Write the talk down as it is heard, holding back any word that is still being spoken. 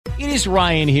It is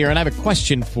Ryan here, and I have a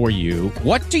question for you.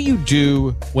 What do you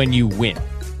do when you win?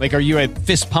 Like, are you a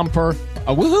fist pumper,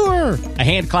 a woohooer, a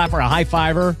hand clapper, a high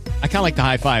fiver? I kind of like the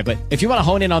high five, but if you want to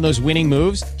hone in on those winning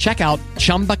moves, check out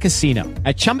Chumba Casino.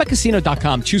 At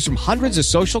ChumbaCasino.com, choose from hundreds of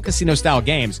social casino-style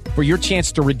games for your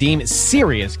chance to redeem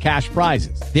serious cash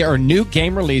prizes. There are new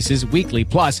game releases weekly,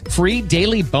 plus free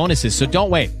daily bonuses. So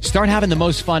don't wait. Start having the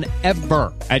most fun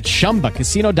ever at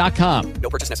ChumbaCasino.com.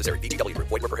 No purchase necessary. VGW. Void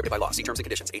where prohibited by law. See terms and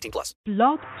conditions. 18+.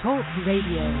 Blog Talk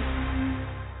Radio.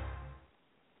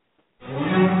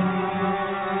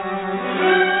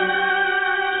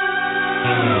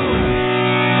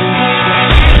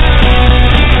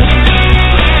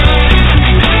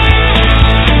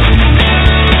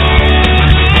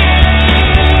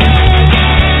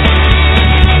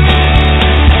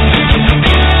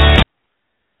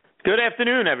 Good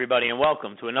afternoon, everybody, and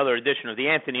welcome to another edition of the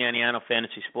Aniano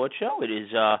Fantasy Sports Show. It is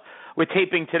we're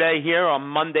taping today here on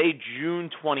Monday,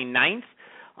 June 29th,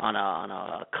 on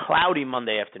a cloudy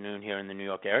Monday afternoon here in the New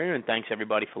York area. And thanks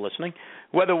everybody for listening.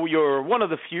 Whether you're one of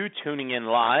the few tuning in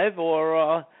live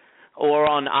or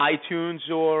on iTunes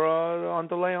or on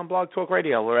delay on Blog Talk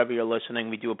Radio, wherever you're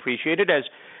listening, we do appreciate it. As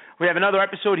we have another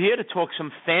episode here to talk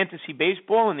some fantasy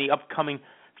baseball in the upcoming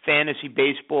Fantasy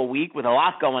Baseball Week with a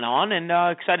lot going on, and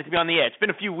excited to be on the air. It's been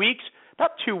a few weeks,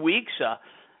 about 2 weeks,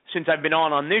 since I've been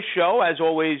on this show. As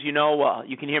always, you know,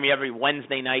 you can hear me every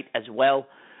Wednesday night as well,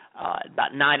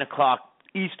 about 9 o'clock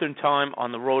Eastern Time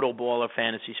on the Roto Baller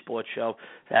Fantasy Sports Show.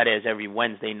 That is every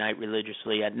Wednesday night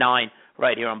religiously at 9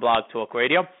 right here on Blog Talk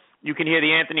Radio. You can hear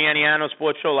the Aniano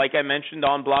Sports Show, like I mentioned,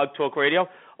 on Blog Talk Radio.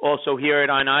 Also hear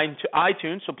it on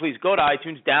iTunes, so please go to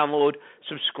iTunes, download,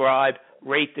 subscribe,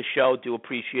 rate the show. Do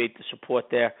appreciate the support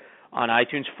there on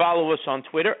iTunes. Follow us on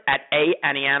Twitter at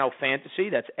 @ANianoFantasy.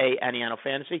 That's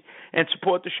 @ANianoFantasy. And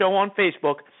support the show on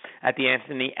Facebook at the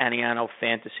Anthony Aniano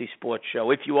Fantasy Sports Show.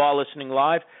 If you are listening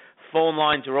live, phone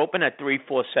lines are open at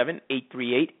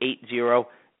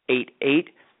 347-838-8088.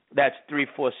 That's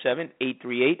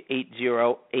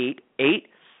 347-838-8088.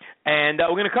 And we're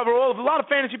going to cover a lot of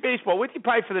fantasy baseball with you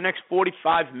probably for the next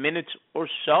 45 minutes or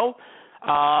so.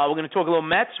 We're going to talk a little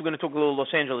Mets. We're going to talk a little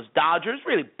Los Angeles Dodgers,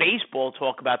 really baseball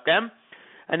talk about them,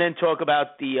 and then talk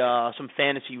about some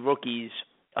fantasy rookies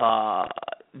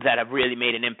that have really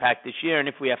made an impact this year. And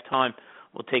if we have time,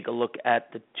 we'll take a look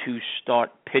at the two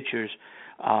start pitchers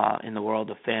in the world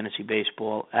of fantasy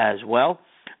baseball as well.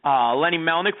 Lenny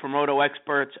Melnick from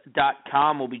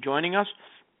RotoExperts.com will be joining us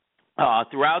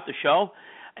throughout the show.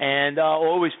 And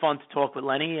always fun to talk with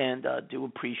Lenny, and do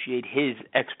appreciate his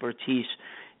expertise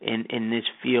in this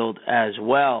field as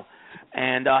well.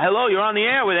 And hello, you're on the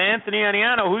air with Anthony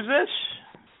Aniano. Who's this?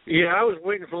 Yeah, I was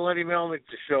waiting for Lenny Melnick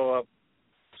to show up.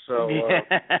 So,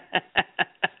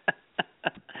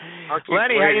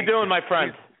 Lenny, how you doing, my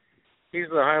friend? He's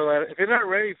the highlight. If you're not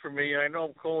ready for me, I know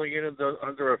I'm calling in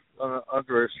under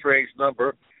a strange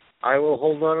number. I will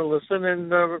hold on and listen,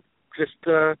 and just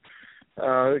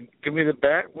give me the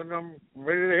bat when I'm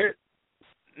ready to hit.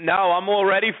 No, I'm all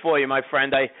ready for you, my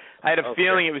friend. I had a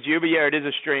feeling it was you, but yeah, it is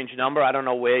a strange number. I don't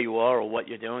know where you are or what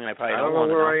you're doing. I don't know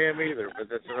where I am either, but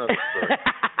that's another story.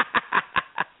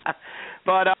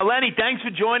 But Lenny, thanks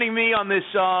for joining me on this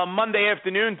Monday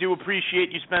afternoon. Do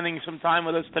appreciate you spending some time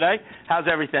with us today. How's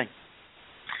everything?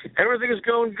 Everything is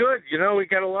going good. You know, we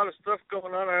got a lot of stuff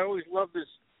going on. I always love this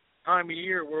time of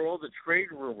year where all the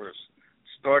trade rumors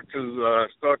start to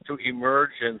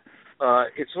emerge, and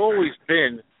it's always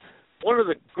been one of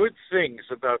the good things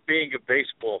about being a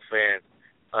baseball fan,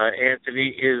 Anthony,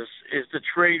 is the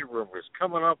trade rumors,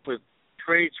 coming up with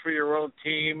trades for your own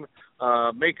team,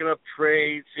 making up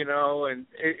trades, you know, and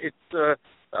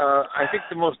I think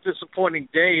the most disappointing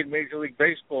day in Major League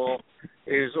Baseball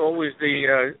is always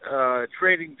the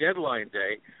trading deadline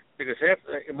day, because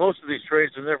most of these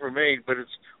trades are never made, but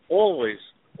it's always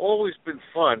been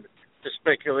fun to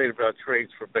speculate about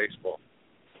trades for baseball.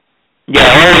 Yeah,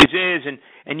 it always is,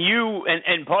 and you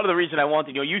and part of the reason I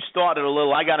wanted you started a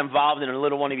little. I got involved in a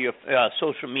little one of your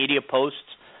social media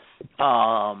posts.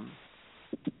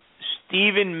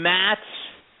 Stephen Matz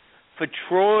for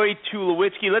Troy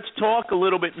Tulowitzki. Let's talk a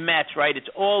little bit Mets, right? It's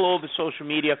all over social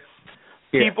media.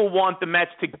 Yeah. People want the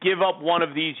Mets to give up one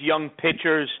of these young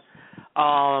pitchers.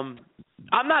 I'm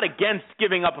not against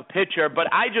giving up a pitcher, but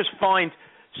I just find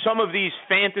some of these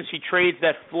fantasy trades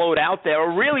that float out there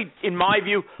are really, in my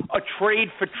view, a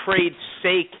trade for trade's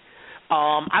sake.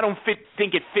 I don't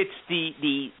think it fits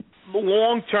the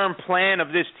long-term plan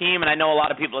of this team, and I know a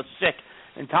lot of people are sick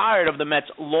and tired of the Mets'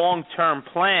 long-term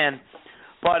plan.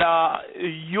 But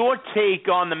your take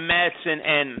on the Mets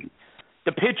and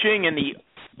the pitching and the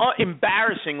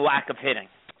embarrassing lack of hitting?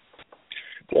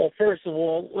 Well, first of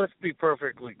all, let's be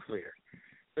perfectly clear.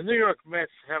 The New York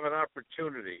Mets have an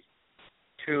opportunity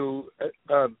to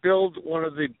build one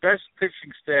of the best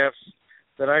pitching staffs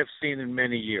that I've seen in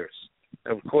many years.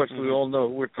 And of course, we all know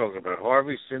who we're talking about: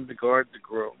 Harvey, Syndergaard,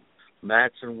 DeGrom,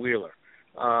 Matz, and Wheeler.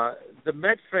 The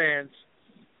Met fans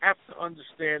have to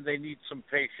understand they need some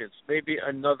patience, maybe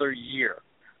another year.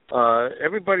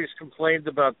 Everybody's complained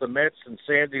about the Mets and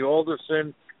Sandy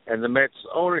Alderson and the Mets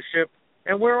ownership.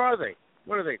 And where are they?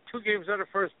 What are they? 2 games out of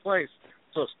first place.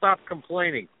 So stop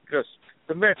complaining, because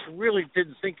the Mets really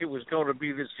didn't think it was going to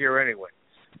be this year anyway.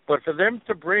 But for them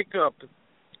to break up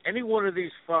any one of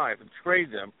these 5 and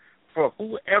trade them for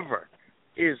whoever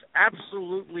is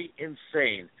absolutely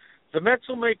insane. The Mets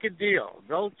will make a deal.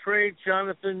 They'll trade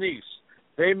Jonathan Neese.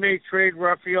 They may trade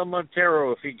Rafael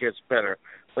Montero if he gets better.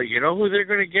 But you know who they're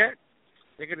going to get?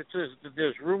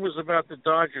 There's rumors about the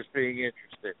Dodgers being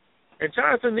interested. And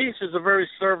Jonathan Neese is a very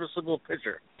serviceable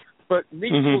pitcher. But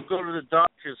Neese will go to the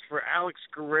Dodgers for Alex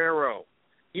Guerrero.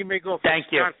 He may go for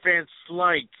Scott Van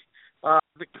Slyke.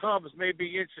 The Cubs may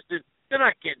be interested. They're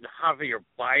not getting Javier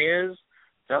Baez.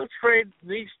 They'll trade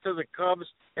Neese to the Cubs,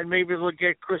 and maybe they'll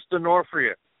get Chris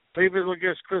D'Onofrio. Maybe they'll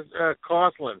get Chris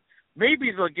Coughlin.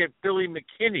 Maybe they'll get Billy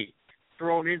McKinney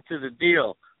thrown into the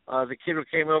deal. The kid who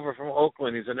came over from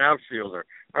Oakland, he's an outfielder.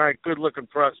 All right, good-looking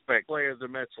prospect player the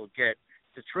Mets will get.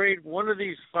 To trade one of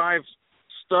these 5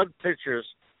 stud pitchers,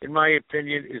 in my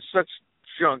opinion, is such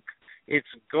junk. It's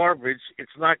garbage.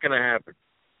 It's not going to happen.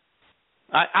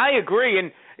 I agree,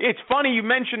 and it's funny you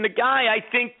mentioned the guy. I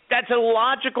think that's a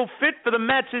logical fit for the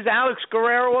Mets is Alex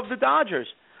Guerrero of the Dodgers.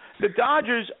 The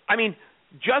Dodgers, I mean,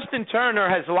 Justin Turner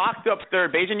has locked up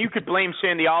third base, and you could blame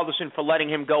Sandy Alderson for letting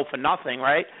him go for nothing,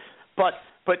 right? But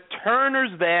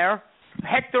Turner's there.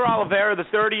 Hector Olivera, the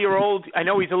 30-year-old, I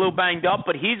know he's a little banged up,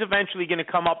 but he's eventually going to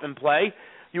come up and play.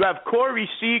 You have Corey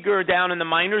Seager down in the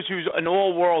minors, who's an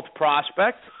all-world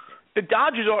prospect. The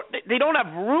Dodgers, they don't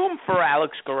have room for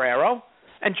Alex Guerrero.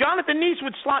 And Jonathan Neese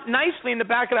would slot nicely in the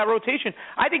back of that rotation.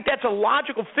 I think that's a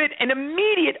logical fit, an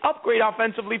immediate upgrade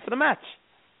offensively for the Mets.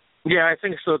 Yeah, I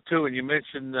think so too. And you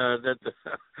mentioned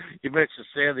you mentioned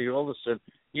Sandy Alderson.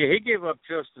 Yeah, he gave up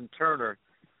Justin Turner.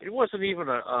 It wasn't even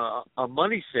a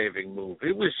money-saving move.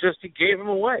 It was just he gave him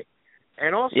away.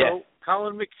 And also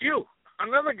Colin McHugh,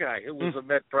 another guy who was a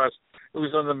Met who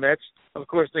was on the Mets. Of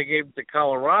course, they gave him to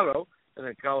Colorado, and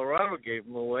then Colorado gave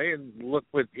him away, and look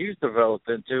what he's developed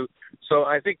into. So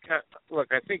I think,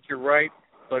 I think you're right,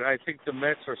 but I think the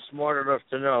Mets are smart enough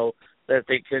to know that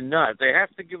they cannot. They have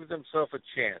to give themselves a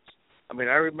chance. I mean,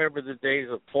 I remember the days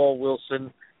of Paul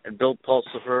Wilson and Bill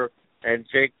Pulsifer and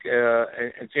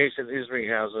Jason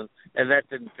Isringhausen, and that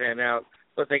didn't pan out.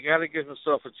 But they got to give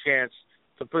themselves a chance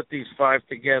to put these 5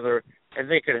 together, and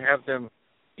they could have them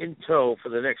in tow for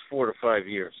the next 4 to 5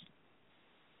 years.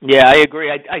 Yeah, I agree.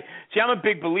 I see. I'm a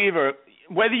big believer.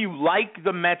 Whether you like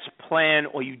the Mets plan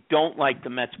or you don't like the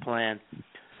Mets plan,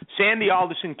 Sandy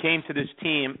Alderson came to this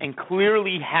team and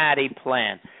clearly had a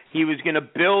plan. He was going to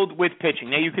build with pitching.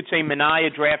 Now, you could say Minaya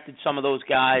drafted some of those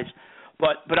guys,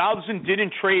 but Alderson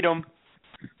didn't trade them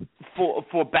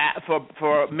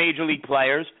for major league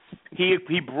players.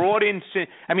 He brought in.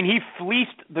 I mean, he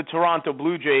fleeced the Toronto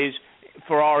Blue Jays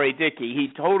for R.A. Dickey. He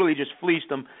totally just fleeced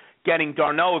them, getting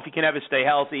Darno if he can ever stay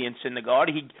healthy in Syndergaard.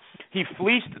 He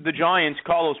fleeced the Giants,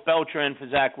 Carlos Beltran for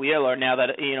Zach Wheeler. Now that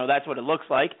that's what it looks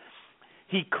like.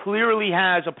 He clearly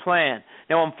has a plan.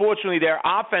 Now, unfortunately, their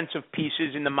offensive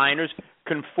pieces in the minors,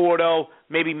 Conforto,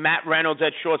 maybe Matt Reynolds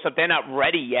at shortstop, they're not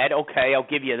ready yet. Okay, I'll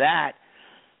give you that.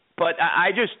 But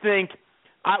I just think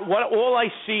all I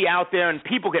see out there, and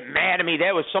people get mad at me.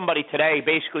 There was somebody today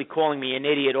basically calling me an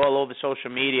idiot all over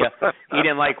social media. He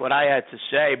didn't like what I had to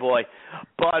say, boy.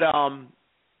 But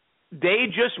they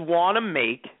just want to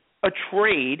make a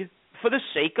trade for the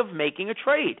sake of making a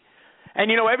trade. And,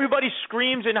 everybody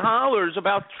screams and hollers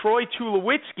about Troy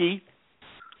Tulowitzki.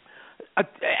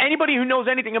 Anybody who knows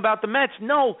anything about the Mets,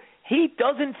 no, he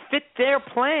doesn't fit their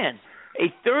plan. A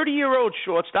 30-year-old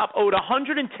shortstop owed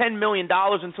 $110 million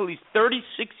until he's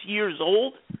 36 years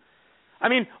old. I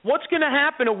mean, what's going to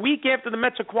happen a week after the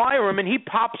Mets acquire him and he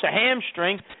pops a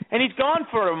hamstring and he's gone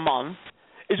for a month?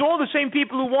 Is all the same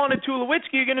people who wanted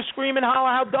Tulowitzki are going to scream and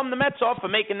holler how dumb the Mets are for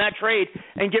making that trade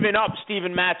and giving up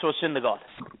Steven Matz or Syndergaard?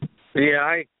 Yeah,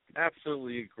 I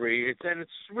absolutely agree. It's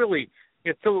really,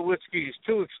 Tulowitzki is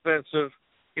too expensive.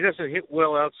 He doesn't hit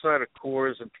well outside of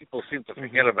Coors, and people seem to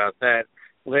forget about that.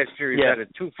 Last year he had a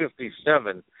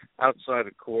 257 outside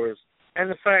of Coors. And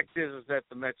the fact is that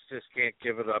the Mets just can't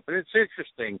give it up. And it's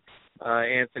interesting,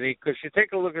 Anthony, because you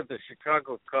take a look at the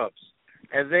Chicago Cubs.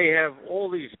 and they have all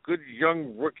these good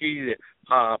young rookie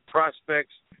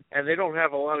prospects, and they don't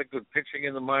have a lot of good pitching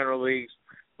in the minor leagues.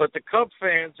 But the Cub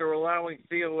fans are allowing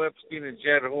Theo Epstein and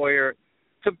Jed Hoyer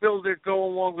to go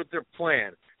along with their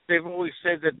plan. They've always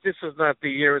said that this is not the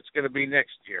year, it's going to be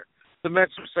next year. The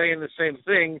Mets are saying the same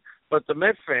thing, but the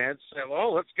Met fans say,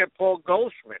 "Oh, let's get Paul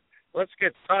Goldschmidt, let's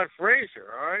get Todd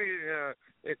Frazier." All right,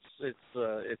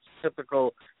 it's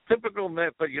typical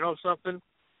Met, but you know something?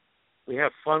 We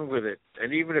have fun with it,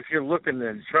 and even if you're looking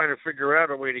and trying to figure out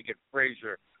a way to get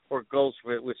Frazier or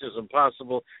Goldschmidt, which is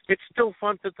impossible, it's still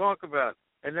fun to talk about,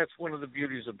 and that's one of the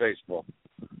beauties of baseball.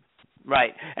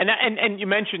 Right, and you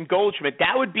mentioned Goldschmidt.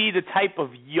 That would be the type of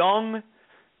young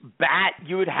bat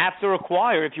you would have to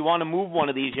acquire if you want to move one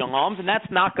of these young arms, and that's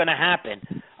not going to happen.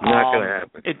 Not going to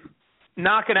happen. It's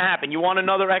not going to happen. You want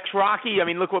another ex-Rocky? I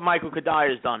mean, look what Michael Kadire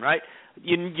has done, right?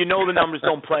 You know the numbers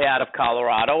don't play out of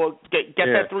Colorado. Get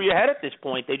that through your head at this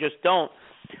point. They just don't.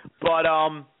 But,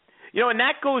 and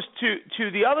that goes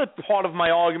to the other part of my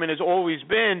argument has always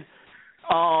been,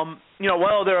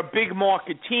 well, they're a big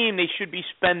market team. They should be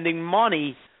spending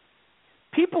money.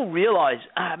 People realize,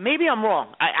 maybe I'm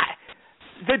wrong.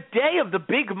 The day of the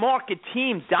big market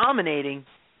team dominating,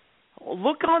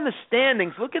 look on the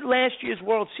standings. Look at last year's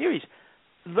World Series.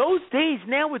 Those days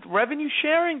now with revenue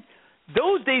sharing,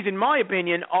 those days, in my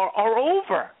opinion, are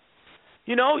over.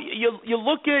 You know, you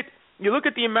look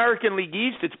at the American League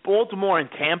East. It's Baltimore and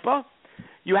Tampa.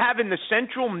 You have in the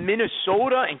Central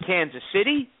Minnesota and Kansas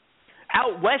City.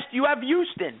 Out west, you have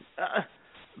Houston.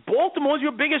 Baltimore's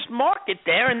your biggest market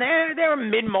there, and they're a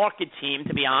mid-market team,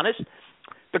 to be honest.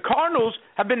 The Cardinals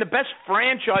have been the best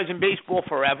franchise in baseball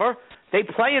forever. They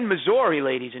play in Missouri,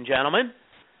 ladies and gentlemen.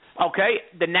 Okay,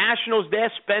 the Nationals,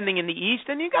 they're spending in the East,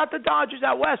 and you got the Dodgers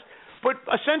out west. But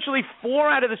essentially 4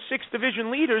 out of the 6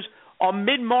 division leaders are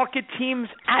mid-market teams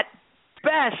at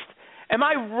best. Am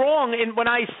I wrong when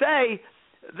I say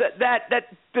that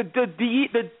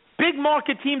the big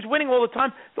market teams winning all the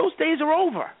time, those days are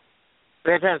over?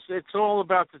 It's all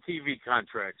about the TV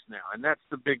contracts now, and that's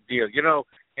the big deal. You know,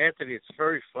 Anthony, it's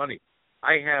very funny.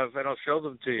 I have, and I'll show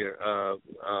them to you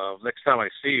next time I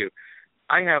see you,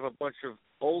 I have a bunch of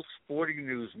old Sporting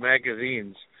News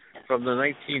magazines from the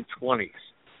 1920s.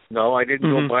 No, I didn't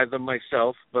go buy them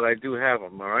myself, but I do have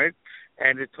them, all right?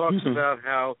 And it talks about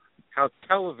how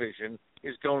television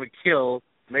is going to kill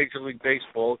Major League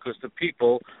Baseball because the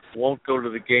people won't go to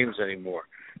the games anymore.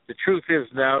 The truth is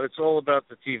now it's all about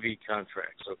the TV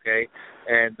contracts, okay?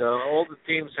 And all the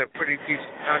teams have pretty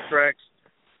decent contracts,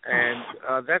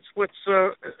 and that's what's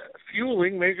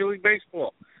fueling Major League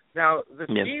Baseball. Now, the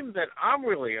team that I'm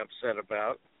really upset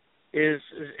about is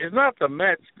not the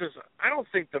Mets, because I don't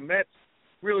think the Mets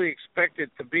really expected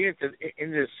to be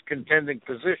in this contending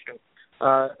position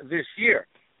this year.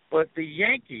 But the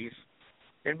Yankees,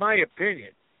 in my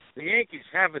opinion, the Yankees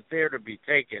have it there to be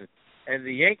taken, and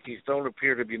the Yankees don't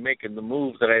appear to be making the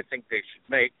move that I think they should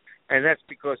make, and that's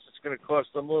because it's going to cost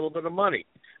them a little bit of money.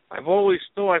 I've always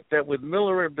thought that with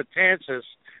Miller and Betances,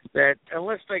 that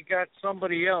unless they got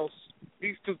somebody else,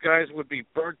 these two guys would be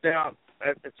burnt out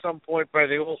at some point by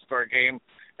the All-Star game.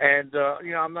 And,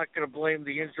 I'm not going to blame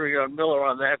the injury on Miller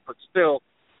on that, but still,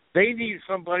 they need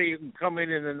somebody who can come in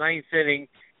the 9th inning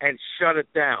and shut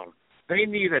it down. They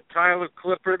need a Tyler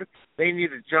Clippard. They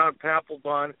need a John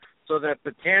Papelbon so that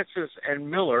Betances and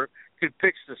Miller could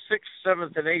pitch the 6th,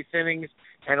 7th, and 8th innings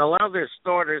and allow their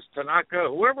starters to knock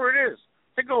out whoever it is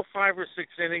to go 5 or 6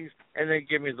 innings and then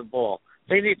give me the ball.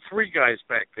 They need 3 guys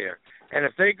back there. And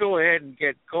if they go ahead and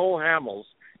get Cole Hamels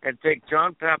and take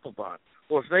John Papelbon,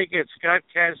 or if they get Scott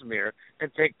Kazmir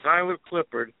and take Tyler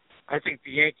Clippard, I think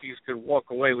the Yankees could walk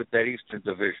away with that Eastern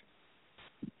Division.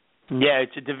 Yeah,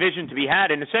 it's a division to be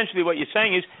had. And essentially what you're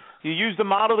saying is you use the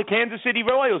model the Kansas City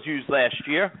Royals used last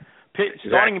year.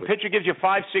 Starting a pitcher gives you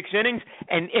 5-6 innings.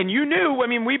 And you knew, I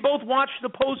mean, we both watched the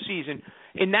postseason.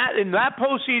 In that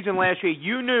postseason last year,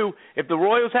 you knew if the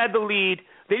Royals had the lead,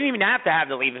 they didn't even have to have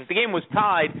the lead. If the game was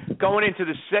tied going into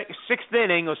the 6th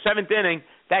inning or 7th inning,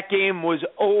 that game was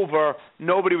over.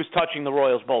 Nobody was touching the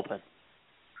Royals' bullpen.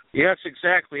 Yes,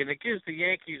 exactly. And it gives the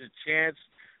Yankees a chance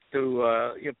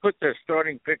to put their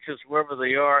starting pitchers wherever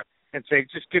they are and say,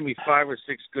 just give me 5 or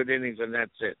 6 good innings and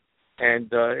that's it. And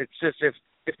it's just if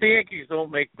the Yankees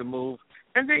don't make the move,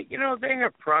 and they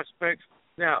have prospects.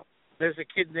 Now, there's a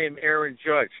kid named Aaron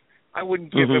Judge. I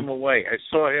wouldn't give him away. I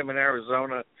saw him in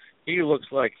Arizona. He looks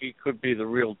like he could be the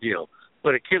real deal.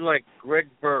 But a kid like Greg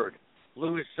Bird,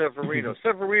 Luis Severino.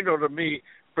 Severino, to me,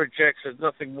 projects as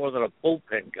nothing more than a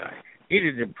bullpen guy. He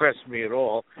didn't impress me at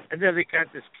all. And then they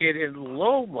got this kid in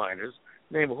low minors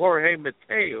named Jorge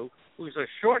Mateo, who's a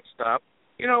shortstop.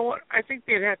 you know what? I think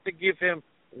they'd have to give him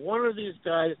one of these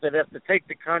guys that have to take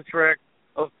the contract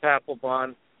of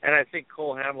Papelbon, and I think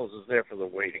Cole Hamels is there for the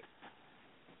waiting.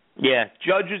 Yeah,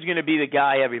 Judge is going to be the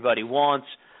guy everybody wants.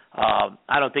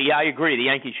 I don't think. Yeah, I agree. The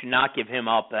Yankees should not give him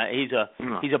up. He's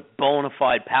a bona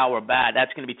fide power bat.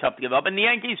 That's going to be tough to give up. And the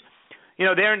Yankees,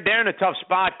 they're in a tough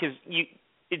spot because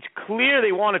it's clear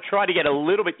they want to try to get a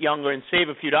little bit younger and save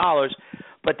a few dollars.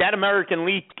 But that American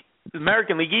League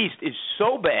East is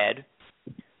so bad.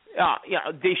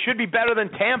 They should be better than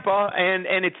Tampa,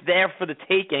 and it's there for the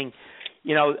taking.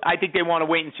 I think they want to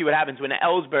wait and see what happens when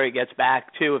Ellsbury gets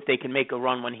back too, if they can make a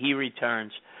run when he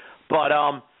returns. But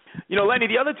Lenny,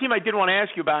 the other team I did want to ask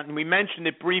you about, and we mentioned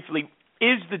it briefly,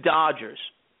 is the Dodgers.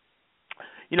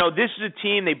 This is a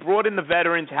team, they brought in the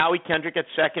veterans, Howie Kendrick at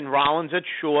second, Rollins at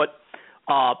short.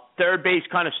 Third base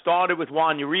kind of started with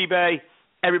Juan Uribe.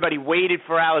 Everybody waited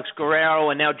for Alex Guerrero,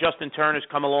 and now Justin Turner's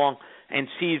come along and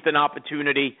seized an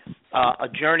opportunity, a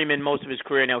journeyman most of his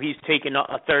career. Now he's taken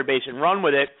a third base and run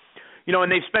with it.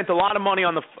 And they've spent a lot of money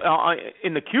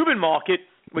in the Cuban market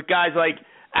with guys like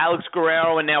Alex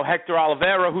Guerrero and now Hector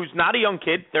Olivera, who's not a young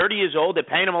kid, 30 years old. They're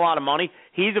paying him a lot of money.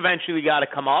 He's eventually got to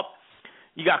come up.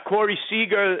 You got Corey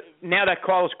Seager. Now that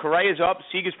Carlos Correa's up,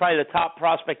 Seager's probably the top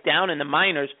prospect down in the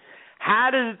minors. How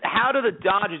do the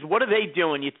Dodgers, what are they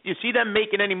doing? You see them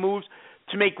making any moves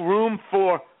to make room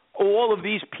for all of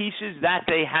these pieces that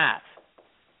they have?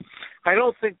 I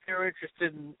don't think they're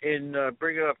interested in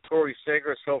bringing up Corey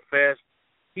Seager so fast.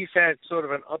 He's had sort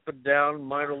of an up and down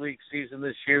minor league season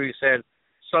this year. He's had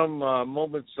some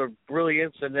moments of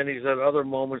brilliance, and then he's had other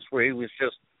moments where he was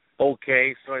just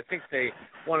okay. So I think they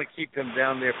want to keep him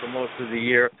down there for most of the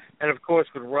year. And of course,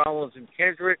 with Rollins and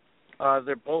Kendrick,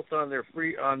 they're both on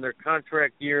their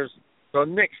contract years. So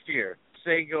next year,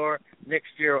 Seager, next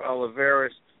year,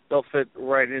 Olivares, they'll fit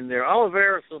right in there.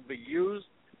 Olivares will be used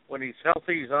when he's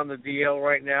healthy. He's on the DL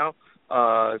right now,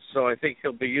 so I think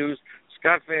he'll be used.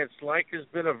 Scott Van Slyke has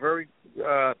been a very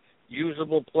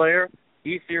usable player.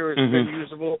 Ethier has been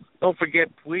usable. Don't forget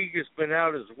Puig has been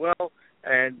out as well,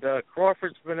 and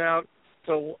Crawford's been out.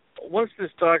 So once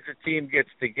this Dodger team gets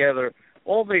together,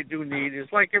 all they do need is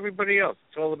like everybody else.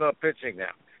 It's all about pitching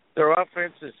now. Their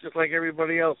offense is just like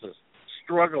everybody else's,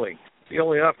 struggling. The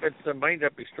only offense that might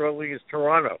not be struggling is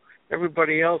Toronto.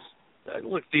 Everybody else,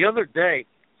 look, the other day,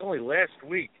 only last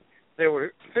week, there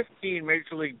were 15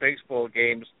 Major League Baseball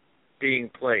games being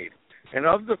played. And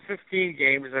of the 15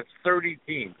 games, that's 30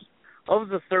 teams. Of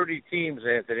the 30 teams,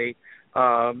 Anthony,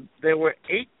 there were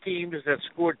 8 teams that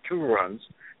scored 2 runs.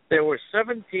 There were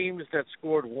 7 teams that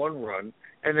scored 1 run,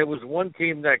 and there was 1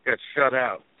 team that got shut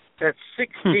out. That's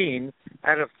 16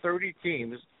 out of 30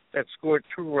 teams that scored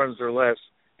 2 runs or less.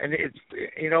 And it's,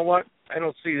 you know what? I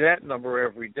don't see that number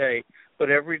every day, but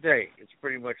every day it's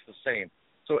pretty much the same.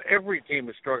 So every team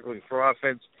is struggling for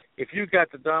offense. If you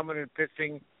got the dominant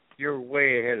pitching, you're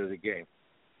way ahead of the game.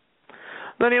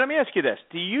 Lenny, let me ask you this.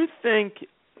 Do you think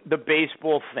the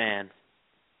baseball fan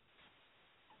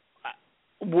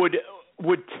would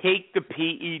take the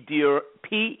PED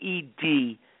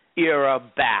era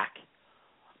back?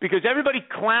 Because everybody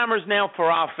clamors now for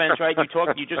offense, right?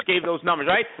 You just gave those numbers,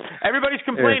 right? Everybody's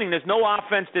complaining. There's no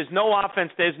offense. There's no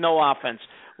offense. There's no offense.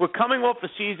 We're coming off a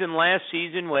season last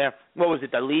season where, what was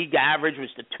it, the league average was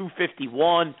the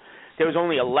 251. There was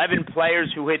only 11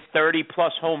 players who hit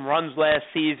 30-plus home runs last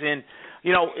season.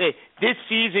 This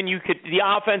season the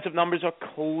offensive numbers are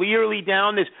clearly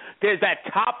down. There's that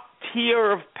top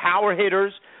tier of power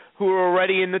hitters who are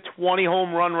already in the 20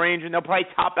 home run range, and they'll probably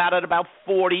top out at about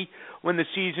 40 when the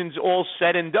season's all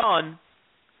said and done.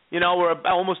 We're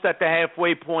almost at the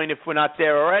halfway point if we're not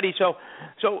there already. So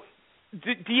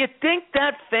do you think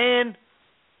that fan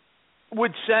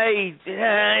would say,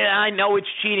 I know it's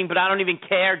cheating, but I don't even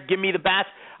care. Give me the bats.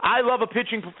 I love a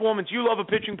pitching performance. You love a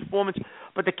pitching performance.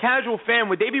 But the casual fan,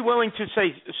 would they be willing to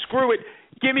say, screw it,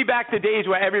 give me back the days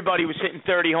where everybody was hitting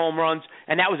 30 home runs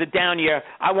and that was a down year.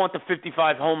 I want the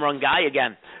 55 home run guy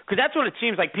again. Because that's what it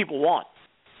seems like people want.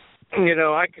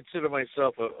 I consider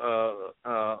myself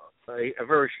a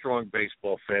very strong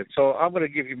baseball fan. So I'm going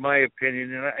to give you my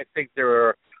opinion, and I think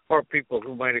there are people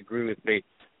who might agree with me.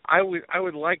 I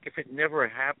would like if it never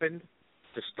happened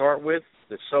to start with,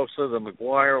 the Sosa, the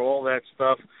McGuire, all that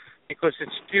stuff, because it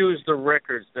skews the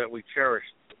records that we cherish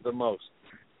the most.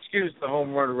 It skews the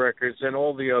home run records and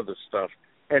all the other stuff.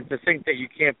 And to think that you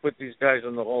can't put these guys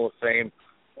in the Hall of Fame,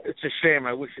 it's a shame.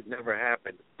 I wish it never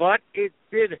happened. But it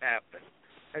did happen.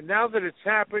 And now that it's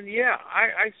happened,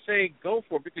 I say go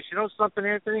for it. Because you know something,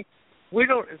 Anthony? We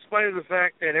don't, in spite of the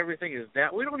fact that everything is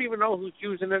down, we don't even know who's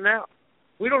using it now.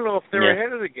 We don't know if they're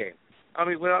ahead of the game. I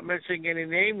mean, without mentioning any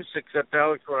names except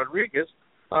Alex Rodriguez,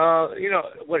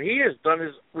 what he has done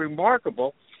is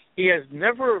remarkable. He has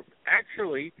never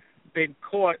actually been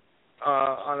caught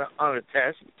on a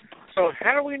test. So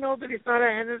how do we know that he's not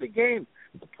ahead of the game?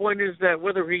 The point is that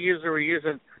whether he is or he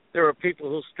isn't, there are people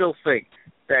who still think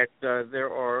that there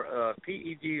are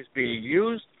PEDs being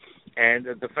used, and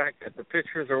the fact that the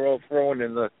pitchers are all throwing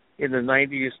in the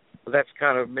 90s, that's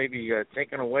kind of maybe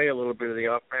taken away a little bit of the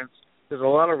offense. There's a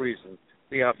lot of reasons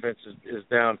the offense is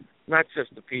down, not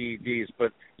just the PEDs,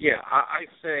 but yeah, I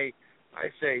say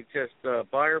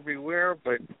just buyer beware,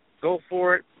 but go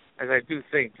for it. As I do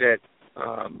think that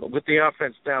with the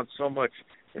offense down so much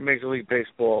in Major League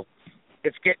Baseball,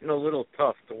 it's getting a little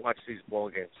tough to watch these ball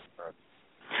games.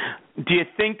 Do you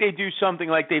think they do something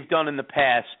like they've done in the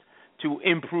past to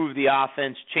improve the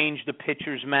offense, change the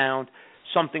pitcher's mound,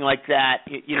 something like that?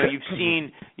 You've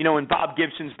seen, in Bob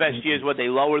Gibson's best years, where they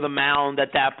lower the mound at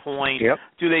that point. Yep.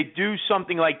 Do they do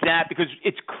something like that? Because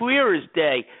it's clear as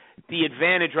day the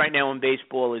advantage right now in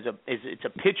baseball is it's a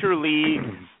pitcher league.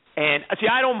 And see,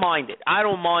 I don't mind it. I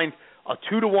don't mind a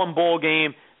 2-1 ball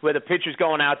game where the pitcher's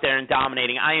going out there and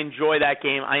dominating. I enjoy that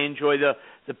game. I enjoy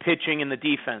the pitching and the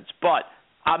defense. But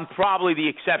I'm probably the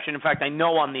exception. In fact, I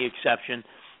know I'm the exception.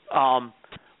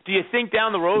 Do you think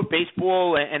down the road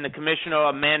baseball and the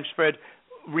commissioner, Manfred,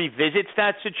 revisits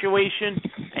that situation?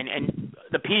 And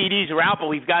the PEDs are out, but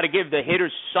we've got to give the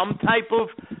hitters some type of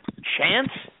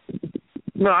chance?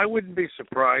 No, I wouldn't be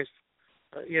surprised.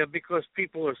 Because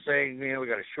people are saying, we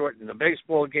got to shorten the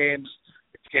baseball games.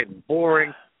 It's getting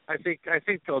boring. I think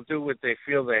they'll do what they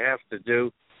feel they have to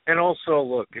do. And also,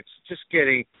 look, it's just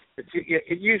getting.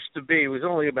 It used to be. It was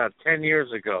only about 10 years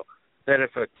ago that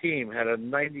if a team had a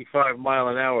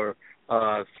 95-mile-an-hour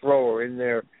thrower in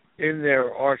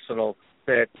their arsenal,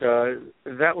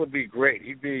 that would be great.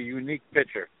 He'd be a unique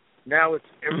pitcher. Now it's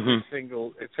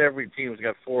every team's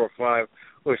got 4 or 5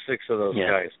 or 6 of those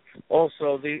guys.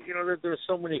 Also, there's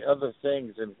so many other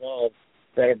things involved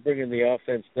that are bringing the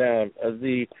offense down.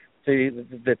 The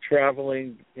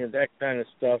traveling, that kind of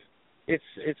stuff.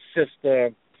 It's just,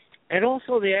 and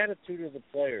also the attitude of the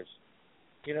players.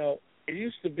 It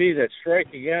used to be that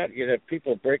striking out, you'd have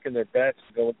people breaking their bats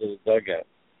and going to the dugout.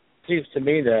 It seems to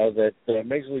me now that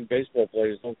Major League Baseball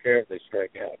players don't care if they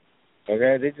strike out.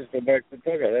 Okay, they just go back to the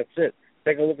dugout. That's it.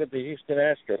 Take a look at the Houston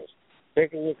Astros.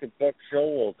 Take a look at Buck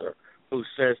Showalter, who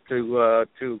says to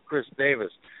Chris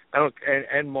Davis,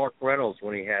 and Mark Reynolds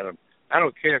when he had him, I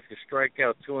don't care if you strike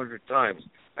out 200 times.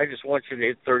 I just want you to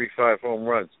hit 35 home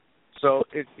runs. So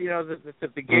it's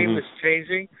the game is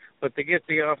changing, but to get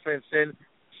the offense in,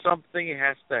 something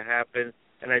has to happen,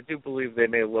 and I do believe they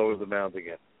may lower the mound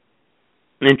again.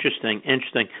 Interesting.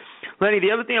 Lenny,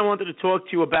 the other thing I wanted to talk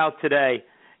to you about today,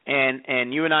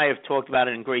 and you and I have talked about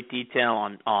it in great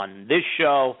detail on this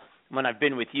show, when I've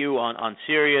been with you on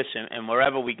Sirius and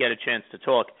wherever we get a chance to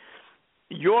talk.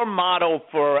 Your motto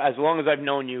for as long as I've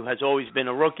known you has always been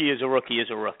a rookie is a rookie is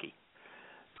a rookie.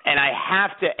 And I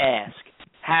have to ask,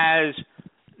 has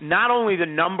not only the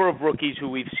number of rookies who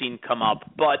we've seen come up,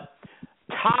 but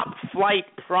top flight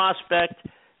prospect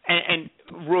and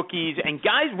rookies and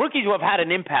rookies who have had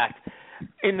an impact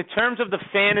in the terms of the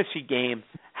fantasy game,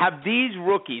 have these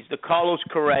rookies, the Carlos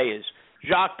Correas,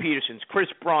 Jock Petersons, Chris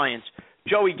Bryants,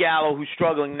 Joey Gallo, who's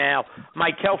struggling now,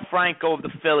 Maikel Franco of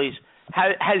the Phillies,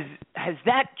 has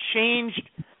that changed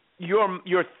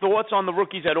your thoughts on the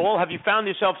rookies at all? Have you found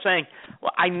yourself saying,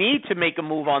 well, I need to make a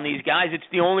move on these guys. It's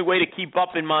the only way to keep up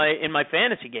in my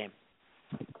fantasy game.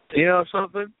 You know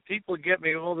something? People get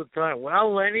me all the time.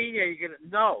 Well, Lenny, are you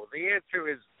gonna? No. The answer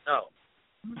is no.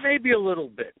 Maybe a little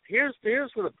bit. Here's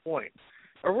the point.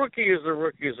 A rookie is a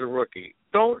rookie is a rookie.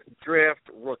 Don't draft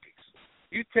rookies.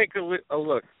 You take a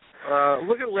look.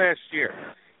 Look at last year.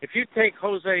 If you take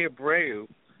Jose Abreu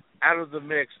out of the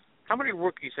mix, how many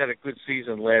rookies had a good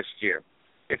season last year?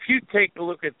 If you take a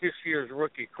look at this year's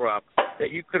rookie crop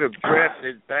that you could have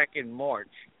drafted back in March,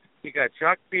 you got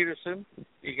Jock Peterson,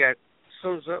 you got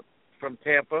Souza from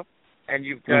Tampa, and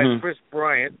you've got Chris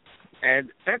Bryant, and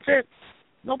that's it.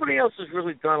 Nobody else has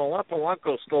really done a lot.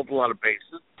 Polanco stole a lot of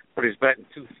bases, but he's batting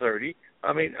 .230.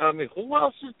 I mean, who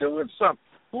else is doing something?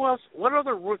 Who else? What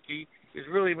other rookie is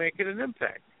really making an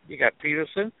impact? You got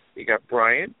Peterson, you got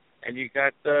Bryant, and you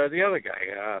got the other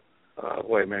guy,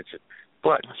 who I mentioned.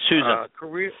 But Souza.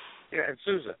 Correa, and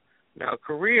Souza. Now,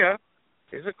 Correa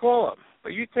is a call-up.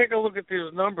 But you take a look at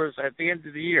these numbers at the end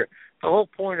of the year. The whole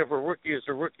point of a rookie is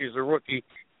a rookie is a rookie.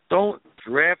 Don't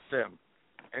draft them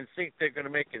and think they're going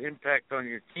to make an impact on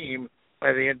your team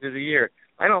by the end of the year.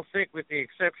 I don't think, with the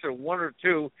exception of one or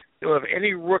two, you'll have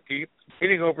any rookie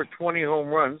hitting over 20 home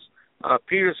runs.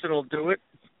 Peterson will do it.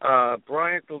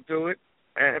 Bryant will do it.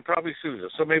 and probably Souza.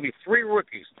 So maybe 3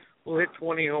 rookies will hit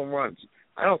 20 home runs.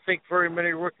 I don't think very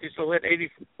many rookies will get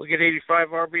 85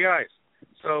 RBIs.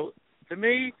 So to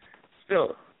me,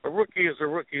 still, a rookie is a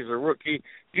rookie is a rookie.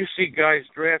 You see guys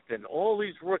drafting all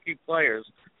these rookie players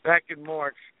back in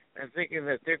March and thinking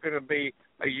that they're going to be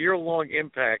a year-long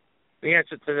impact. The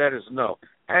answer to that is no.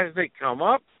 As they come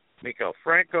up, Miguel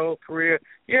Franco, Correa,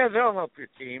 yeah, they'll help your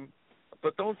team,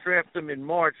 but don't draft them in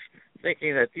March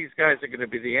thinking that these guys are going to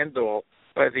be the end-all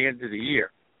by the end of the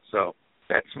year. So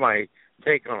that's my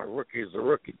take on a rookie as a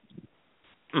rookie.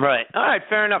 Right. All right,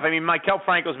 fair enough. I mean, Maikel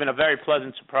Franco's been a very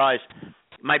pleasant surprise.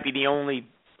 Might be the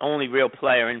only real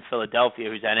player in Philadelphia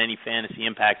who's had any fantasy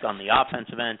impact on the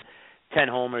offensive end. 10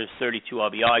 homers, 32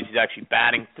 RBIs. He's actually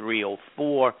batting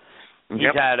 .304.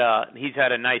 He's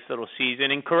had a nice little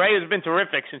season, and Correa's been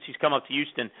terrific since he's come up to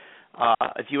Houston.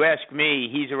 If you ask me,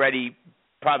 he's already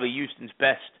probably Houston's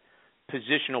best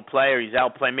positional player. He's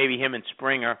outplaying maybe him and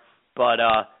Springer, but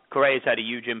Correa's had a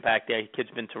huge impact there. The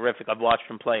kid's been terrific. I've watched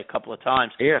him play a couple of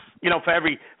times. Yeah. You know, for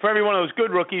every one of those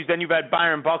good rookies, then you've had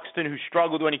Byron Buxton, who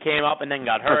struggled when he came up and then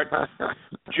got hurt.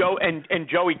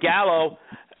 Joey Gallo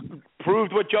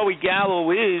proved what Joey Gallo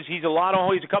is. He's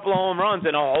a couple of home runs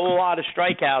and a whole lot of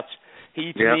strikeouts.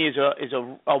 He to me is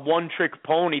a one-trick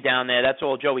pony down there. That's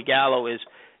all Joey Gallo is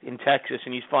in Texas,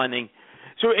 and he's finding.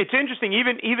 So it's interesting.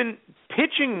 Even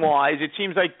pitching-wise, it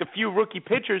seems like the few rookie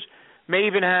pitchers may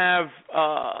even have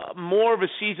more of a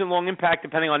season-long impact,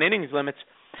 depending on innings limits,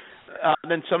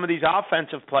 than some of these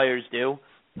offensive players do.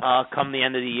 Come the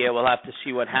end of the year, we'll have to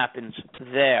see what happens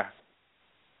there.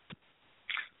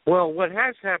 Well, what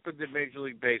has happened in Major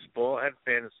League Baseball and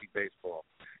fantasy baseball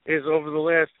is over the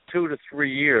last 2 to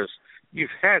 3 years,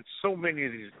 you've had so many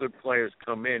of these good players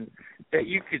come in that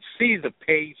you could see the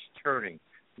page turning.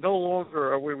 No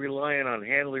longer are we relying on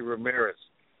Hanley Ramirez,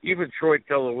 even Troy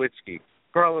Tulowitzki,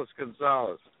 Carlos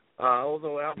Gonzalez.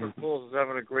 Although Albert Pujols is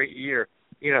having a great year,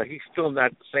 you know, he's still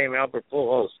not the same Albert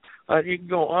Pujols. You can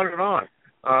go on and on.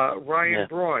 Ryan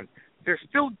Braun. They're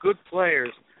still good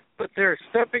players, but they're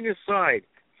stepping aside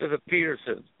for the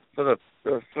Petersons, for the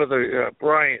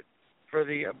Bryant, for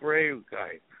the Abreu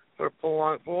guy, for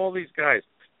Polanco, for all these guys.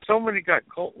 So many guys,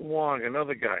 Colton Wong,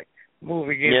 another guy,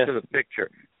 moving into the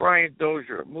picture. Brian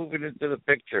Dozier moving into the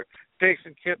picture.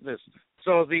 Jason Kipnis.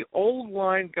 So the old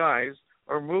line guys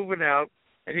are moving out,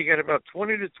 and you got about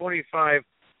 20 to 25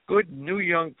 good new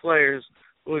young players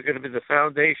who are going to be the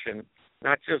foundation,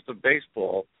 not just of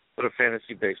baseball, but of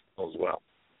fantasy baseball as well.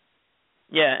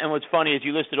 Yeah, and what's funny is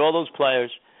you listed all those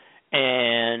players,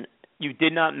 and you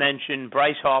did not mention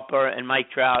Bryce Harper and Mike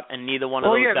Trout, and neither one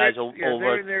of those guys are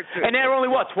over. And they're only,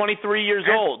 23 years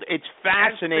old. It's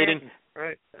fascinating.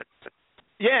 Right.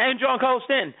 Yeah, and John Carlos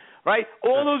Stanton, right?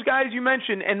 All those guys you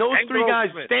mentioned, and those three guys,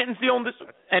 Stanton's the oldest.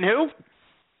 And who?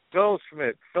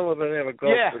 Goldschmidt. Philip and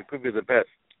Goldschmidt could be the best.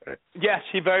 Right. Yes,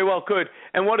 he very well could.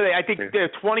 And what are they? I think they're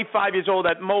 25 years old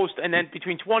at most, and then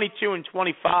between 22 and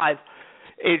 25.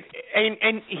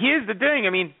 And here's the thing. I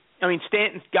mean,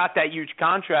 Stanton's got that huge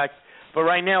contract, but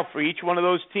right now for each one of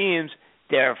those teams,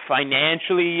 they're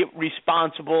financially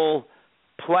responsible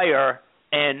player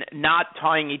and not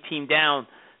tying a team down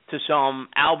to some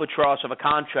albatross of a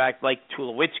contract like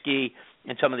Tulowitzki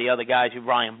and some of the other guys,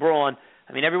 Ryan Braun.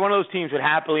 I mean, every one of those teams would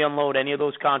happily unload any of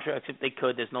those contracts if they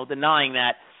could. There's no denying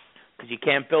that, because you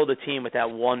can't build a team with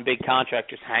that one big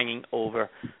contract just hanging over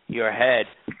your head.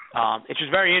 It's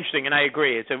just very interesting, and I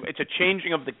agree. It's a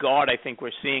changing of the guard I think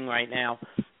we're seeing right now,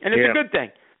 and it's a good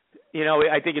thing. You know,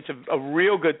 I think it's a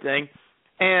real good thing.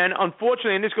 And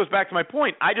unfortunately, and this goes back to my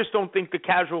point, I just don't think the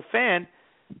casual fan –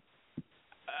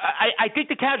 I think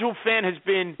the casual fan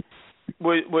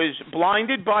was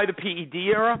blinded by the PED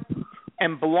era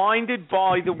and blinded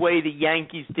by the way the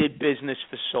Yankees did business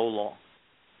for so long.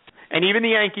 And even the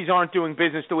Yankees aren't doing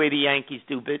business the way the Yankees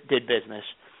did business,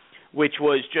 which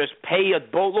was just pay a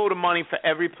boatload of money for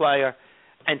every player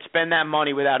and spend that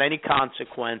money without any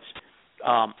consequence.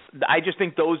 I just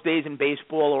think those days in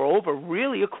baseball are over,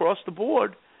 really across the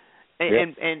board.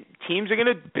 And teams are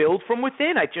going to build from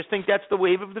within. I just think that's the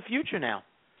wave of the future now.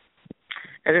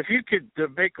 And if you could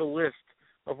make a list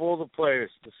of all the players,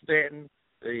 the Stanton,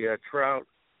 the Trout,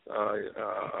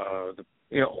 all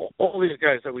these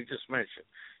guys that we just mentioned,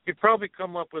 you'd probably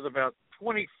come up with about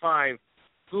 25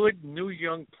 good new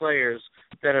young players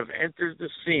that have entered the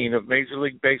scene of Major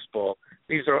League Baseball.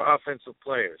 These are offensive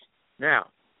players. Now,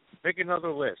 make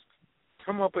another list.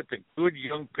 Come up with the good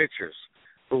young pitchers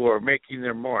who are making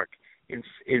their mark in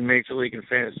Major League and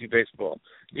fantasy baseball.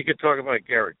 You could talk about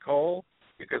Garrett Cole.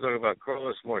 You could talk about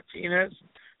Carlos Martinez.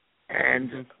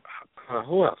 And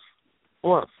who else?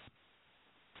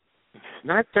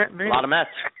 Not that many. A lot of Mets.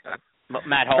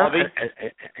 Matt Harvey.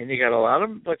 And you got a lot of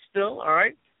them, but still, all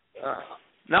right.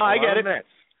 No, I get it. Mets.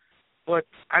 But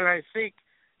I think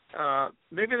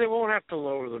maybe they won't have to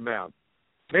lower the mound.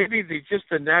 Maybe just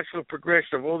the natural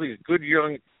progression of all these good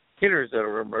young hitters that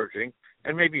are emerging,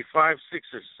 and maybe 5, 6,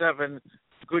 or 7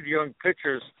 good young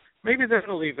pitchers, maybe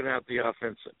that'll even out the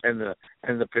offense and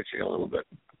the pitching a little bit.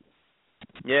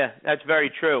 Yeah, that's very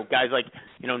true. Guys like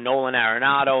Nolan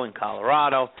Arenado in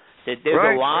Colorado. There's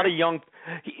a lot of young.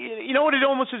 You know what it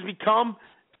almost has become?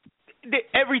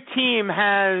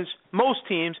 Most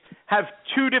teams have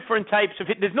 2 different types of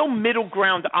hit. There's no middle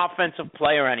ground offensive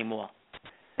player anymore.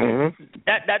 Mm-hmm.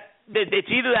 It's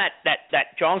either that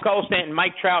Giancarlo Stanton,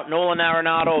 Mike Trout, Nolan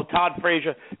Arenado, Todd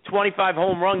Frazier, 25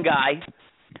 home run guy.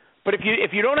 But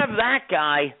if you don't have that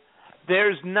guy,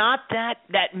 there's not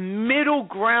that middle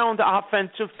ground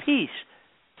offensive piece.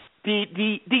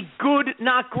 The good,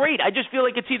 not great. I just feel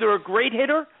like it's either a great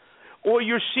hitter or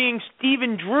you're seeing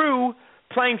Steven Drew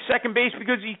playing second base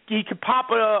because he could pop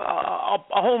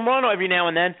a home run every now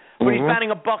and then, but he's batting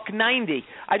 $190.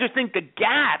 I just think the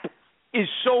gap is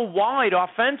so wide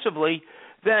offensively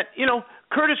that,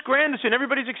 Curtis Granderson,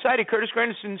 everybody's excited. Curtis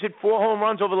Granderson's hit 4 home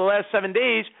runs over the last 7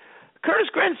 days. Curtis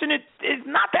Granderson is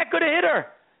not that good a hitter.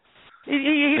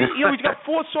 He's got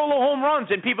 4 solo home runs,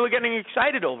 and people are getting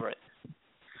excited over it.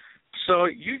 So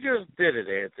you just did it,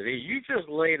 Anthony. You just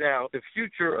laid out the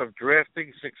future of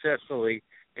drafting successfully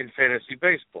in fantasy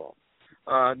baseball.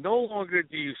 No longer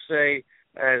do you say,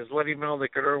 as Lenny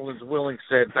Melnick and Irwin Willing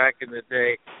said back in the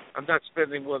day, I'm not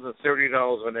spending more than $30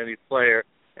 on any player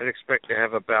and expect to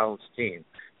have a balanced team.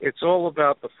 It's all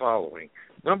about the following.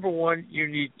 Number 1, you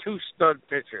need 2 stud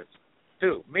pitchers.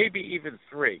 2, maybe even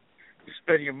 3. You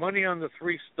spend your money on the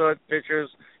 3 stud pitchers.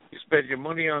 You spend your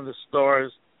money on the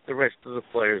stars. The rest of the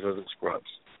players are the scrubs.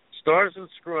 Stars and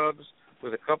scrubs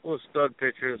with a couple of stud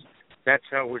pitchers. That's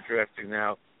how we're drafting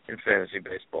now in fantasy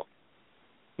baseball.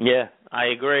 Yeah, I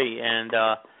agree, and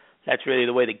that's really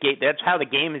the way that's how the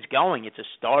game is going. It's a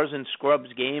stars and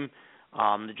scrubs game.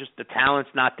 Just the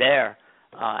talent's not there.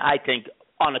 I think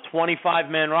on a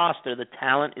 25-man roster, the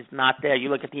talent is not there. You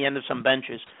look at the end of some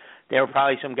benches. There were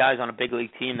probably some guys on a big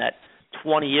league team that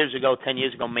 10 years ago,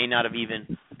 may not have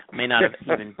even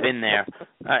been there.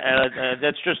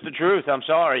 That's just the truth. I'm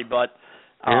sorry, but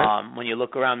when you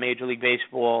look around Major League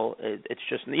Baseball, it's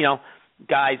just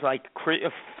guys like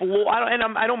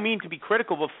I don't mean to be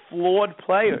critical, but flawed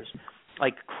players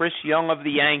like Chris Young of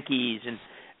the Yankees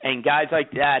and guys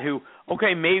like that who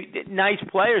maybe nice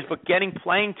players, but getting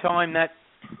playing time that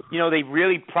they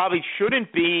really probably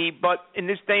shouldn't be, but in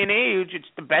this day and age, it's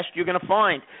the best you're going to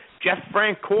find. Jeff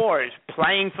Francoeur is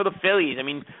playing for the Phillies. I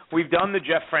mean, we've done the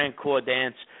Jeff Francoeur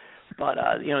dance, but,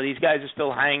 these guys are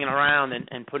still hanging around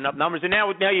and putting up numbers. And now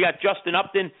you got Justin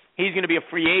Upton. He's going to be a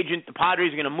free agent. The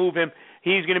Padres are going to move him.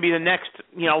 He's going to be the next,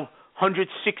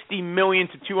 $160 million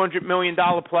to $200 million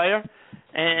player.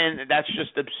 And that's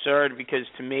just absurd because,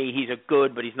 to me, he's a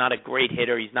good, but he's not a great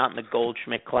hitter. He's not in the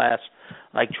Goldschmidt class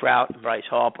like Trout and Bryce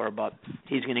Harper, but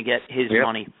he's going to get his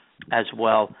money as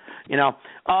well.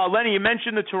 Lenny, you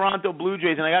mentioned the Toronto Blue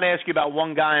Jays, and I got to ask you about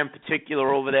one guy in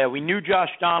particular over there. We knew Josh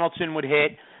Donaldson would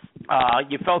hit.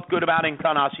 You felt good about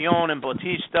Encarnacion and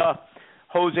Bautista.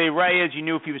 Jose Reyes, you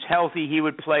knew if he was healthy, he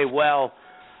would play well.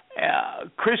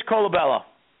 Chris Colabello.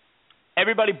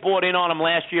 Everybody bought in on him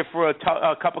last year for a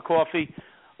cup of coffee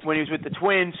when he was with the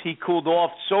Twins. He cooled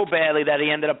off so badly that he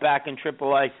ended up back in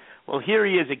AAA. Well, here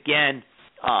he is again,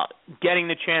 getting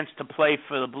the chance to play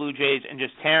for the Blue Jays and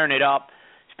just tearing it up.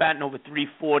 He's batting over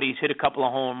 340. He's hit a couple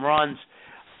of home runs.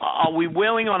 Are we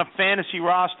willing on a fantasy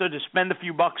roster to spend a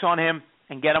few bucks on him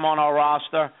and get him on our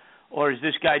roster, or is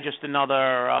this guy just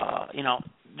another,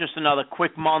 just another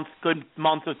quick good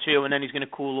month or two, and then he's going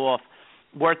to cool off?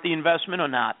 Worth the investment or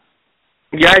not?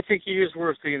 Yeah, I think he is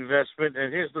worth the investment,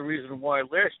 and here's the reason why.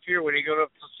 Last year when he got up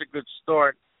to such a good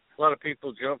start, a lot of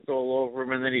people jumped all over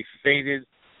him, and then he faded,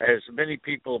 as many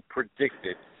people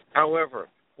predicted. However,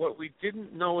 what we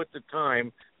didn't know at the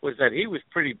time was that he was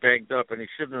pretty banged up, and he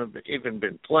shouldn't have even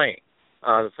been playing.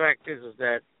 The fact is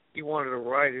that he wanted to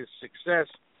ride his success.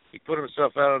 He put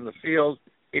himself out on the field.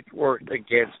 It worked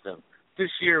against him. This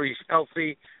year he's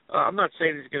healthy. I'm not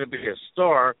saying he's going to be a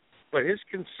star, but his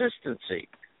consistency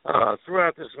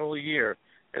throughout this whole year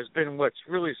has been what's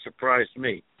really surprised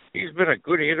me. He's been a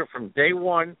good hitter from day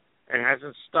one and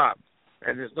hasn't stopped,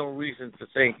 and there's no reason to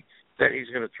think that he's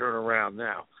going to turn around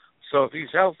now. So if he's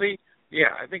healthy,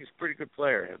 yeah, I think he's a pretty good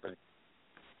player, Anthony.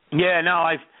 Yeah, no,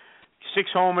 6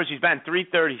 homers. He's batting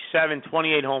 .337,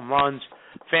 28 home runs.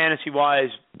 Fantasy-wise,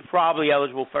 probably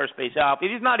eligible first base out.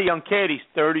 He's not a young kid. He's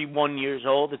 31 years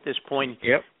old at this point.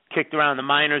 Yep. kicked around the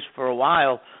minors for a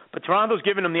while. But Toronto's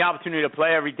given him the opportunity to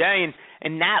play every day,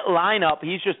 and that lineup,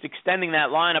 he's just extending that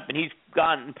lineup, and he's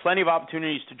gotten plenty of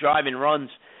opportunities to drive in runs.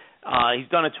 He's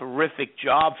done a terrific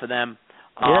job for them.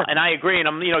 And I agree.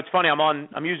 And it's funny.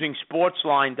 I'm using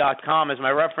Sportsline.com as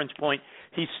my reference point.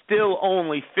 He's still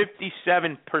only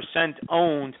 57%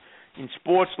 owned in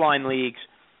Sportsline leagues,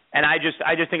 and I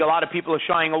just think a lot of people are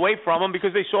shying away from him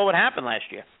because they saw what happened last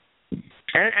year.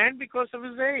 And because of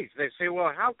his age. They say,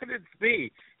 well, how could it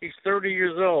be? He's 30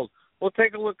 years old. Well,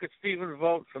 take a look at Stephen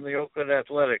Vogt from the Oakland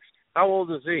Athletics. How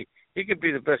old is he? He could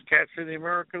be the best catcher in the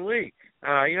American League.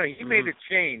 He made a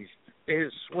change to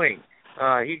his swing.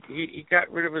 He got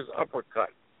rid of his uppercut,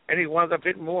 and he wound up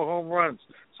hitting more home runs.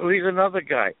 So he's another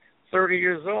guy, 30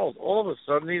 years old. All of a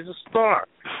sudden, he's a star.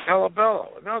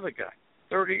 Calabello, another guy,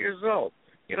 30 years old.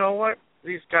 You know what?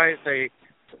 These guys, they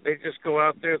just go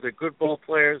out there. They're good ball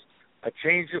players. A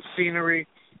change of scenery,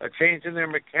 a change in their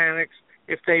mechanics.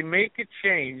 If they make a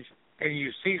change and you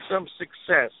see some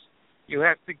success, you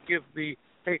have to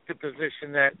take the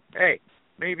position that, hey,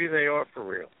 maybe they are for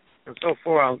real. And so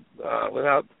far,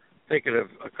 without thinking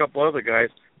of a couple other guys,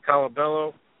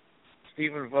 Calabello,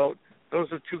 Stephen Vogt,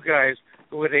 those are two guys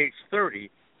who at age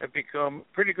 30 have become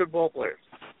pretty good ball players.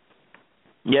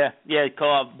 Yeah,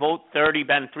 Vogt 30,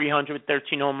 batting 300 with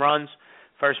 13 home runs,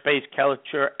 first base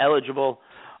catcher eligible.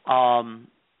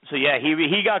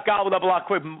 He got gobbled up a lot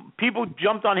quick. People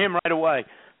jumped on him right away.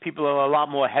 People are a lot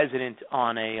more hesitant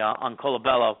on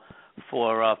Colabello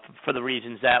for the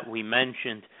reasons that we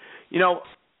mentioned.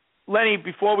 Lenny,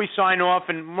 before we sign off,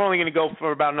 and we're only going to go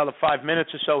for about another 5 minutes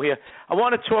or so here, I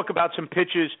want to talk about some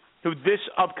pitchers who this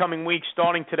upcoming week,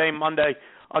 starting today, Monday,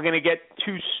 are going to get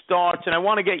 2 starts, and I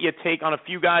want to get your take on a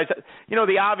few guys.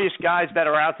 The obvious guys that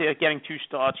are out there getting 2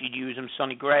 starts, you'd use them: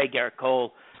 Sonny Gray, Garrett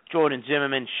Cole, Jordan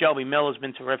Zimmerman, Shelby Miller's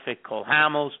been terrific, Cole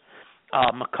Hamels,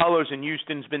 McCullers in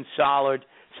Houston's been solid.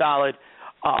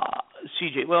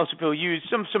 C.J. Wilson, Phil Hughes,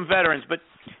 some veterans. But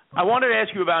I wanted to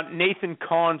ask you about Nathan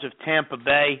Carnes of Tampa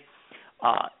Bay.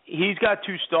 He's got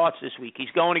 2 starts this week.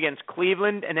 He's going against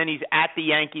Cleveland, and then he's at the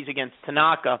Yankees against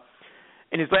Tanaka.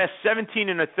 In his last 17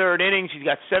 and a third innings, he's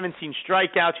got 17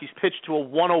 strikeouts. He's pitched to a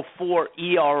 1.04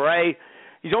 ERA.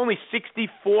 He's only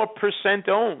 64%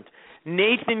 owned.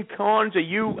 Nathan Carnes,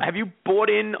 have you bought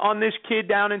in on this kid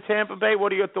down in Tampa Bay?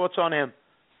 What are your thoughts on him?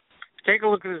 Take a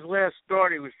look at his last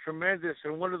start. He was tremendous,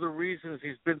 and one of the reasons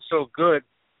he's been so good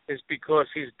is because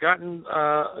he's gotten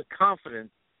confident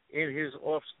in his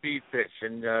off-speed pitch.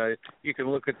 And you can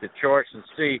look at the charts and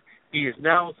see he is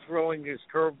now throwing his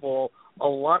curveball a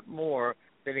lot more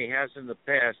than he has in the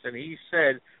past. And he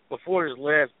said before his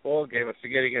last ball game, I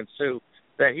forget against Sioux,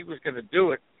 that he was going to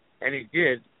do it, and he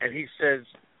did. And he says,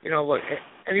 look,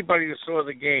 anybody who saw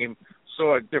the game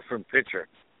saw a different pitcher.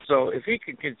 So if he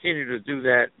can continue to do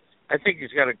that, I think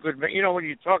he's got a good – when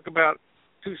you talk about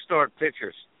 2-start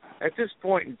pitchers, at this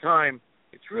point in time,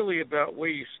 it's really about where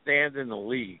you stand in the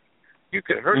league. You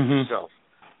could hurt yourself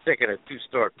taking a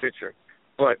 2-start pitcher,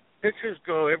 but pitchers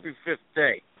go every 5th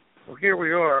day. Well, here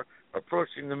we are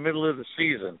approaching the middle of the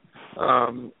season.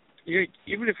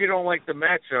 Even if you don't like the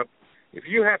matchup, if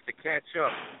you have to catch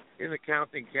up in the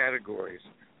counting categories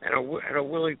and are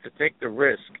willing to take the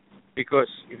risk, because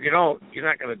if you don't, you're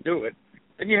not going to do it,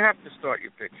 then you have to start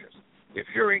your pitchers. If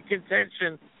you're in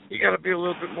contention, you got to be a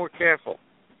little bit more careful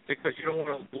because you don't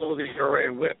want to blow the ERA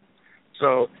and whip.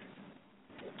 So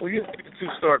when you look at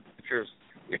 2-start pitchers,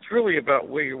 it's really about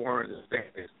where you are in the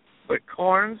standings. But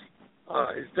Carnes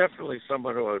is definitely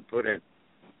someone who I would put in.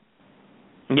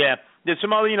 Yeah, there's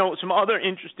some other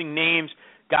interesting names,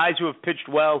 guys who have pitched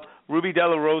well. Ruby De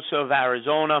La Rosa of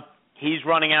Arizona, he's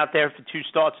running out there for 2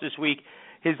 starts this week.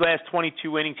 His last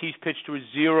 22 innings, he's pitched to a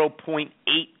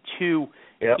 0.82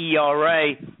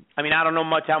 ERA. I mean, I don't know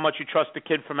how much you trust the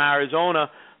kid from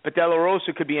Arizona, but De La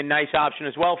Rosa could be a nice option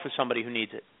as well for somebody who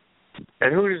needs it.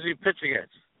 And who does he pitch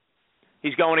against?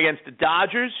 He's going against the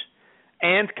Dodgers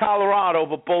and Colorado,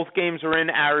 but both games are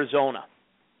in Arizona.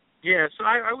 Yeah, so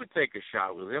I would take a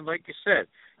shot with him. Like you said,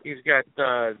 he's got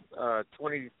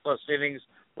 20-plus innings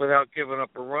without giving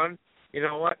up a run. You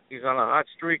know what? He's on a hot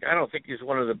streak. I don't think he's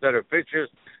one of the better pitchers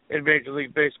in Major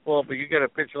League Baseball, but you get a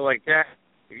pitcher like that,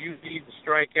 if you need the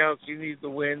strikeouts, you need the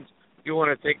wins, you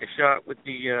want to take a shot with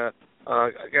a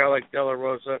guy like De La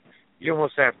Rosa, you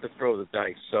almost have to throw the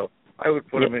dice. So I would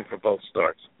put him in for both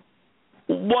starts.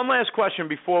 One last question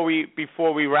before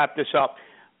we wrap this up.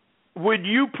 Would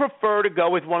you prefer to go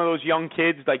with one of those young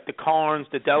kids like the Carnes,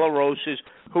 the De La Rosas,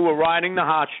 who are riding the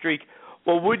hot streak,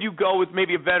 or would you go with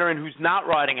maybe a veteran who's not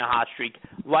riding a hot streak,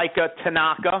 like a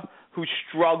Tanaka, who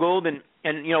struggled and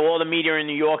all the media in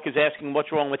New York is asking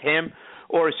what's wrong with him?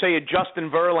 or say a Justin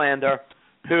Verlander,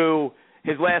 who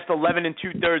his last 11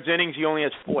 2/3 innings, he only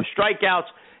has 4 strikeouts.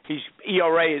 His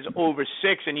ERA is over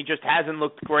 6, and he just hasn't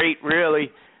looked great,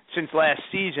 really, since last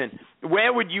season.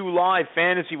 Where would you lie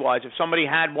fantasy-wise if somebody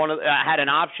had had an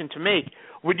option to make?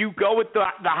 Would you go with the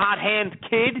hot hand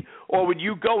kid, or would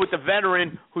you go with the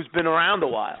veteran who's been around a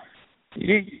while?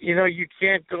 You know, you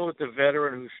can't go with the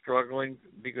veteran who's struggling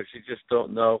because you just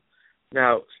don't know.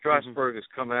 Now, Strasburg has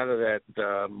come out of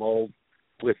that mold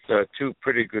with 2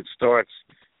 pretty good starts,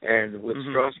 and with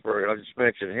Strasburg, I'll just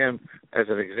mention him as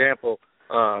an example.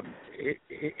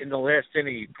 In the last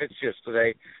inning he pitched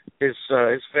yesterday, his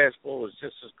fastball was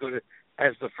just as good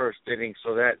as the first inning,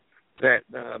 so that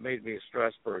made me a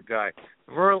Strasburg guy.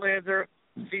 Verlander,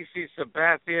 CC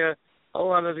Sabathia, a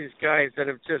lot of these guys that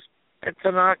have just, and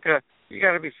Tanaka, you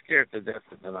got to be scared to death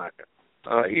of Tanaka.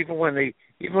 Even when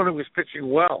he was pitching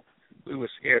well, we were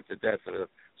scared to death of him.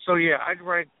 So yeah, I'd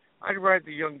ride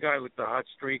the young guy with the hot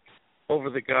streak over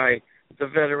the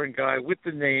veteran guy with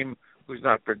the name who's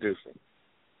not producing.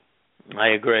 I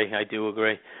agree. I do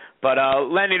agree. But,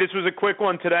 Lenny, this was a quick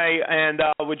one today, and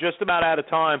we're just about out of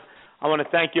time. I want to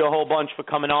thank you a whole bunch for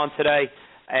coming on today,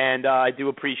 and I do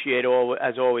appreciate,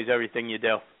 as always, everything you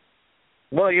do.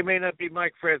 Well, you may not be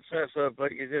Mike Francesa,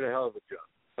 but you did a hell of a job.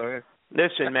 Okay?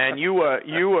 Listen, man, you were.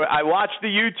 I watched the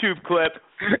YouTube clip.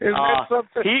 Isn't that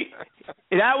something?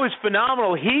 That was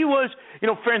phenomenal. He was,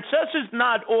 Francesa's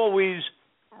not always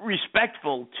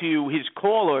respectful to his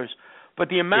callers, but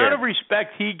the amount of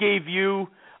respect he gave you,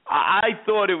 I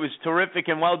thought it was terrific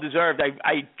and well-deserved.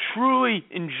 I truly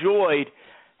enjoyed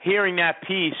hearing that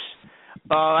piece.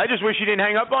 I just wish he didn't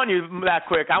hang up on you that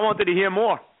quick. I wanted to hear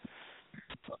more.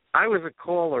 I was a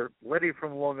caller, Letty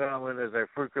from Long Island, as I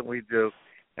frequently do.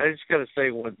 I just got to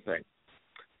say one thing.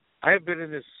 I have been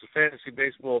in this fantasy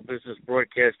baseball business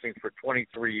broadcasting for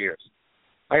 23 years.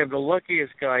 I am the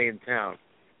luckiest guy in town.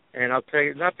 And I'll tell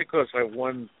you, not because I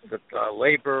won the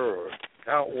Labor or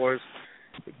Tout Wars,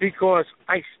 because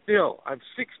I'm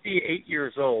 68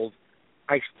 years old,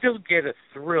 I still get a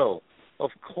thrill of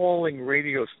calling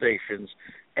radio stations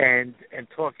and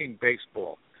talking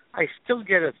baseball. I still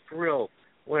get a thrill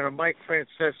when a Mike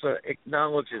Francesa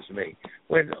acknowledges me,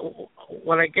 when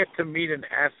I get to meet an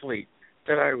athlete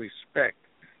that I respect.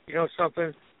 You know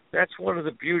something? That's one of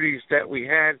the beauties that we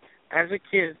had as a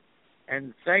kid,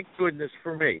 and thank goodness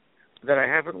for me that I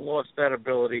haven't lost that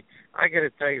ability. I got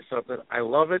to tell you something. I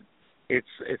love it.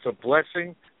 It's a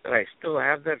blessing that I still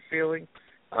have that feeling.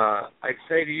 I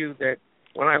say to you that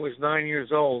when I was 9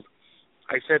 years old,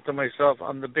 I said to myself,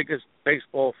 I'm the biggest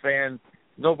baseball fan.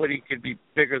 Nobody could be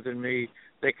bigger than me.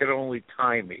 They could only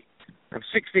tie me. I'm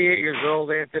 68 years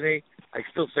old, Anthony. I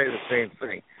still say the same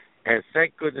thing. And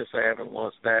thank goodness I haven't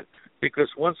lost that, because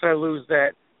once I lose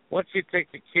that, once you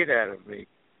take the kid out of me,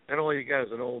 then all you got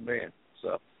is an old man.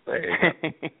 So there you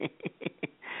go.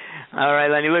 All right,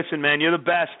 Lenny, listen, man, you're the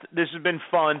best. This has been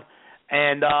fun.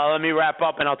 And let me wrap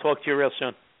up, and I'll talk to you real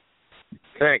soon.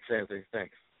 Thanks, Anthony.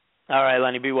 Thanks. All right,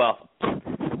 Lenny, be well.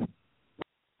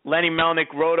 Lenny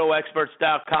Melnick,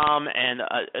 RotoExperts.com, and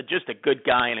just a good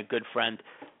guy and a good friend.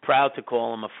 Proud to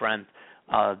call him a friend,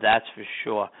 that's for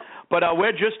sure. But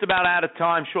we're just about out of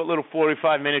time. Short little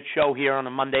 45-minute show here on a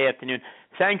Monday afternoon.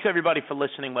 Thanks, everybody, for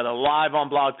listening, whether live on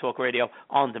Blog Talk Radio,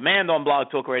 on demand on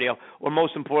Blog Talk Radio, or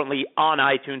most importantly, on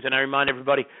iTunes. And I remind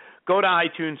everybody, go to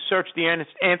iTunes, search the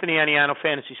Anthony Aniano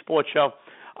Fantasy Sports Show,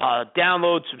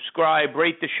 download, subscribe,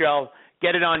 rate the show,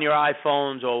 get it on your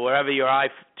iPhones or wherever your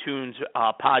iTunes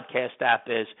podcast app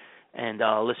is, and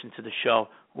listen to the show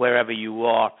wherever you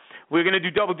are. We're going to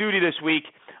do double duty this week.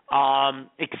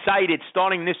 Excited,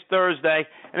 starting this Thursday,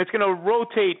 and it's going to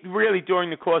rotate really during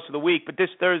the course of the week, but this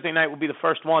Thursday night will be the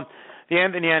first one. The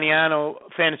Anthony Aniano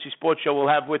Fantasy Sports Show will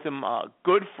have with him a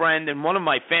good friend and one of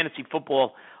my fantasy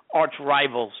football arch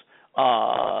rivals,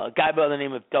 a guy by the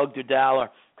name of Doug Dudaller.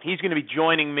 He's going to be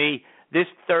joining me this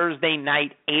Thursday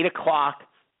night, 8 o'clock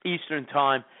Eastern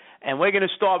Time, and we're going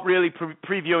to start really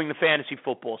previewing the fantasy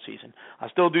football season. I'll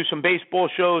still do some baseball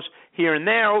shows here and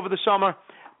there over the summer,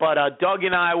 but Doug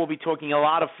and I will be talking a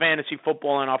lot of fantasy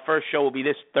football, and our first show will be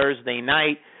this Thursday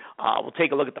night. We'll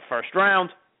take a look at the first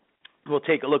round. We'll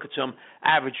take a look at some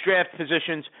average draft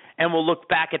positions, and we'll look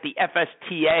back at the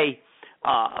FSTA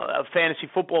fantasy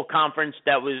football conference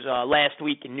that was last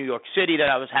week in New York City that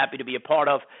I was happy to be a part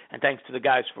of, and thanks to the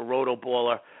guys for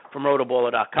Rotoballer from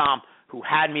Rotoballer.com who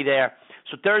had me there.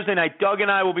 So Thursday night, Doug and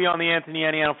I will be on the Anthony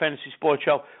Aniano Fantasy Sports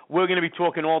Show. We're going to be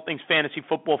talking all things fantasy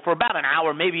football for about an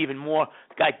hour, maybe even more.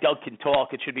 The guy Doug can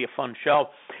talk. It should be a fun show.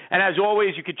 And as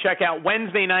always, you can check out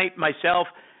Wednesday night, myself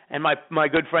and my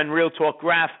good friend Real Talk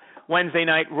Graf Wednesday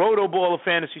night, Roto Ball of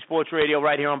Fantasy Sports Radio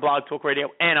right here on Blog Talk Radio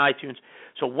and iTunes.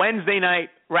 So Wednesday night,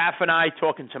 Raph and I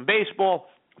talking some baseball.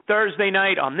 Thursday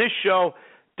night on this show,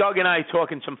 Doug and I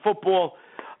talking some football.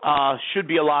 Should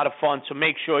be a lot of fun, so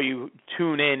make sure you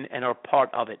tune in and are part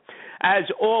of it. As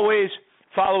always,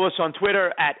 follow us on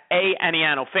Twitter at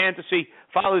Aniano Fantasy.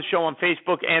 Follow the show on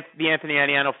Facebook, the Anthony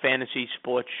Aniano Fantasy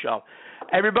Sports Show.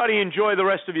 Everybody enjoy the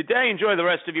rest of your day, enjoy the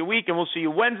rest of your week, and we'll see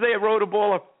you Wednesday at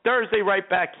Rotoballer, Thursday right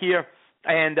back here,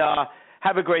 and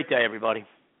have a great day, everybody.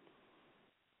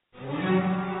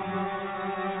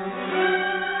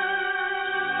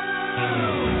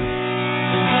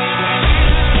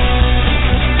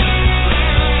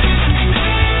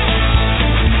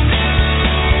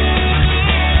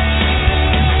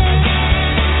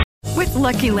 With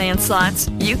Lucky Land Slots,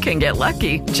 you can get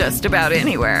lucky just about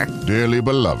anywhere. Dearly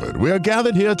beloved, we are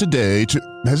gathered here today to...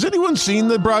 Has anyone seen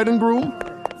the bride and groom?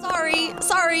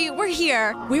 Sorry, we're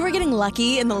here. We were getting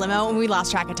lucky in the limo and we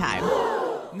lost track of time.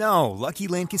 No, Lucky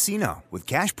Land Casino, with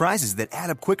cash prizes that add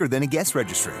up quicker than a guest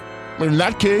registry. In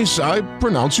that case, I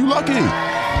pronounce you lucky.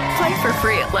 Play for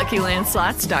free at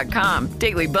LuckyLandSlots.com.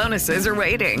 Daily bonuses are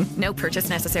waiting. No purchase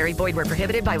necessary. Void where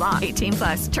prohibited by law.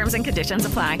 18+. Terms and conditions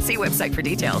apply. See website for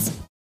details.